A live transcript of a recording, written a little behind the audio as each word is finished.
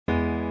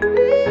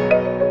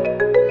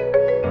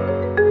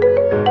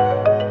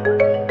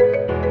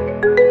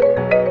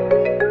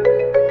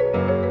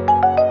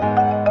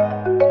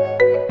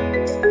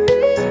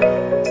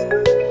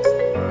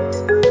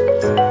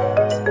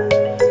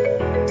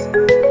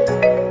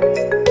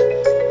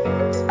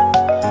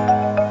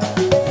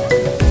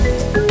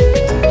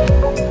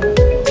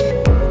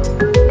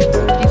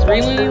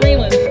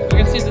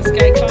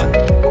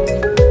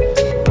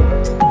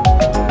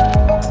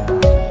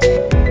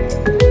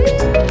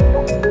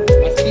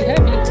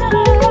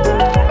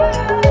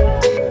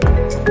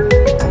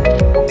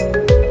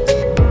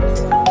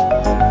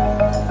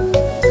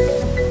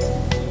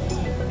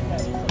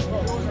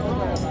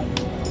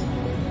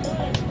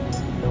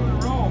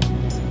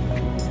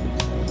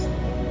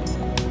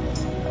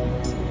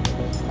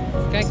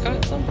guy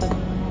caught something.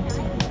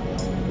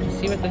 Let's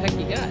see what the heck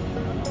he got.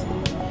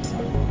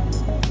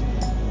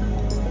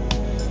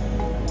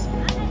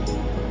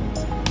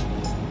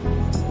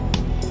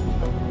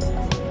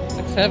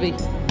 Looks heavy.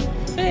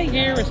 Hey,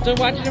 here we're still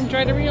watching him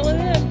try to reel it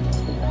in.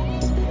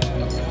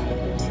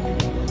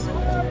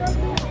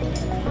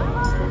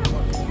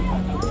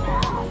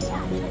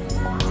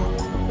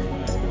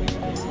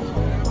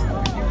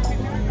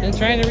 Been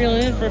trying to reel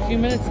it in for a few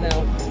minutes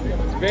now.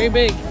 It's very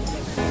big.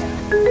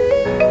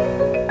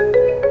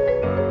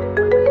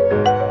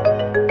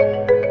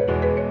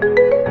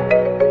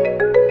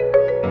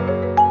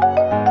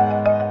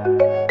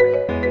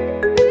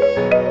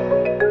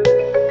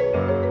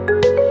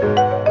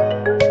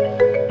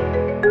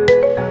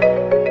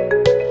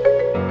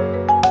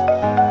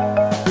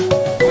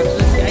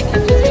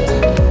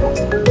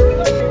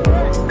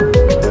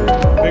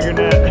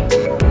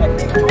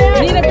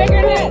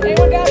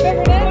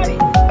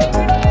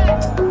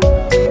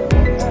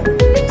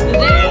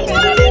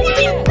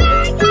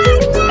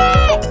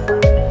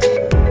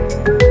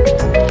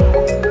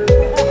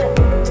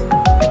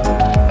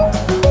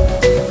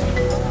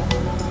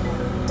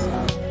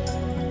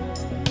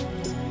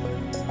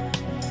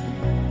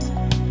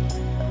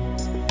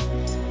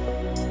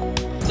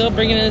 Still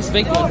bringing in this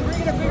big one.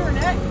 Bringing a bigger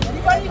net.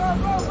 Anybody? Go.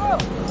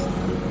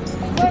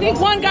 I think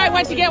one guy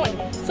went to get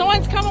one.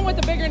 Someone's coming with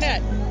a bigger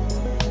net.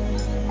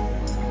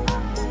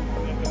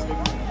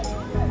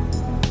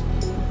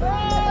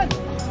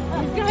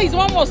 He's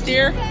almost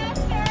here.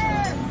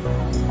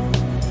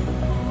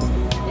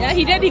 Yeah,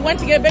 he did. He went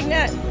to get a big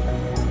net.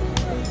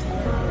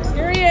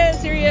 Here he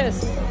is. Here he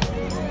is.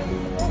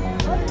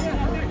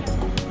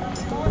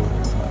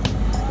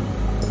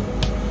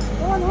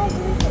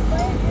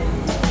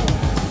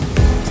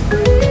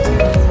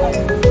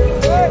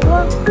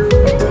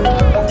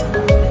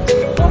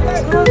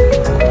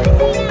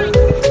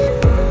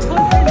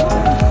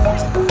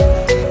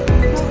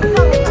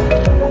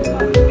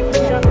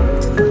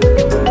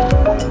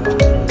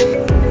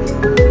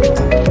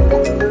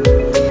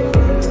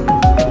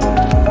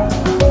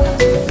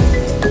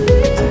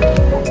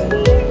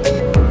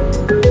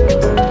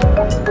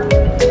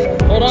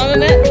 Hold on to the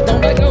net.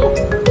 Don't let go.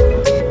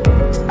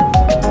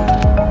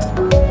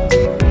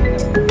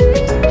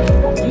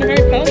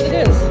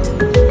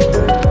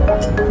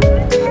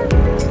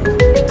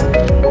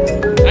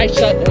 I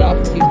shut it off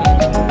a few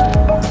times.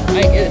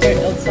 I get it,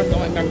 it's stuck on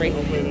my memory.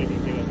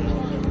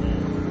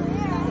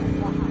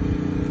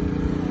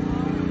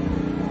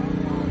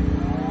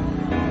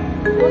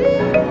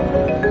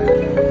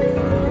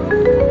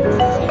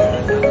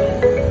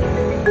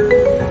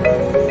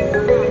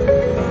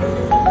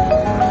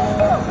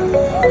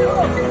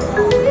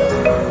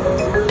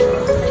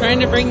 Trying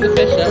to bring the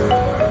fish up.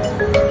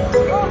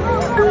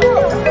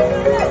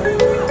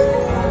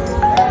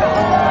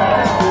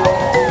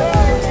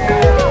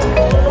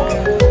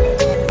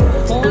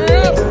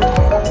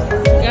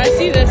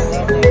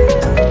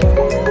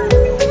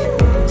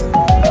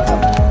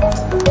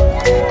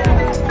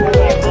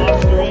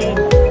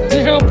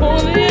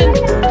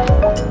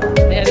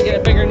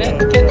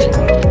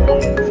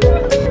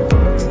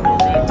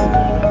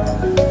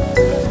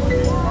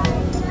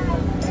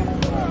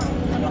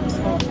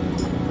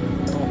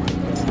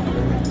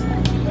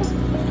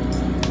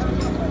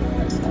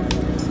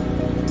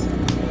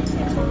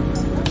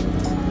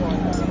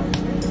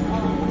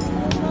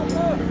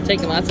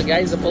 Taking lots of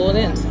guys to pull it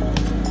in. They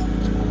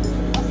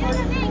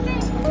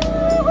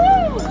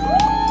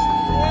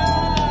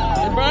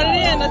brought it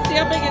in. Let's see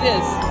how big it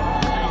is.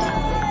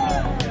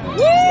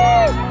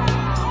 Woo!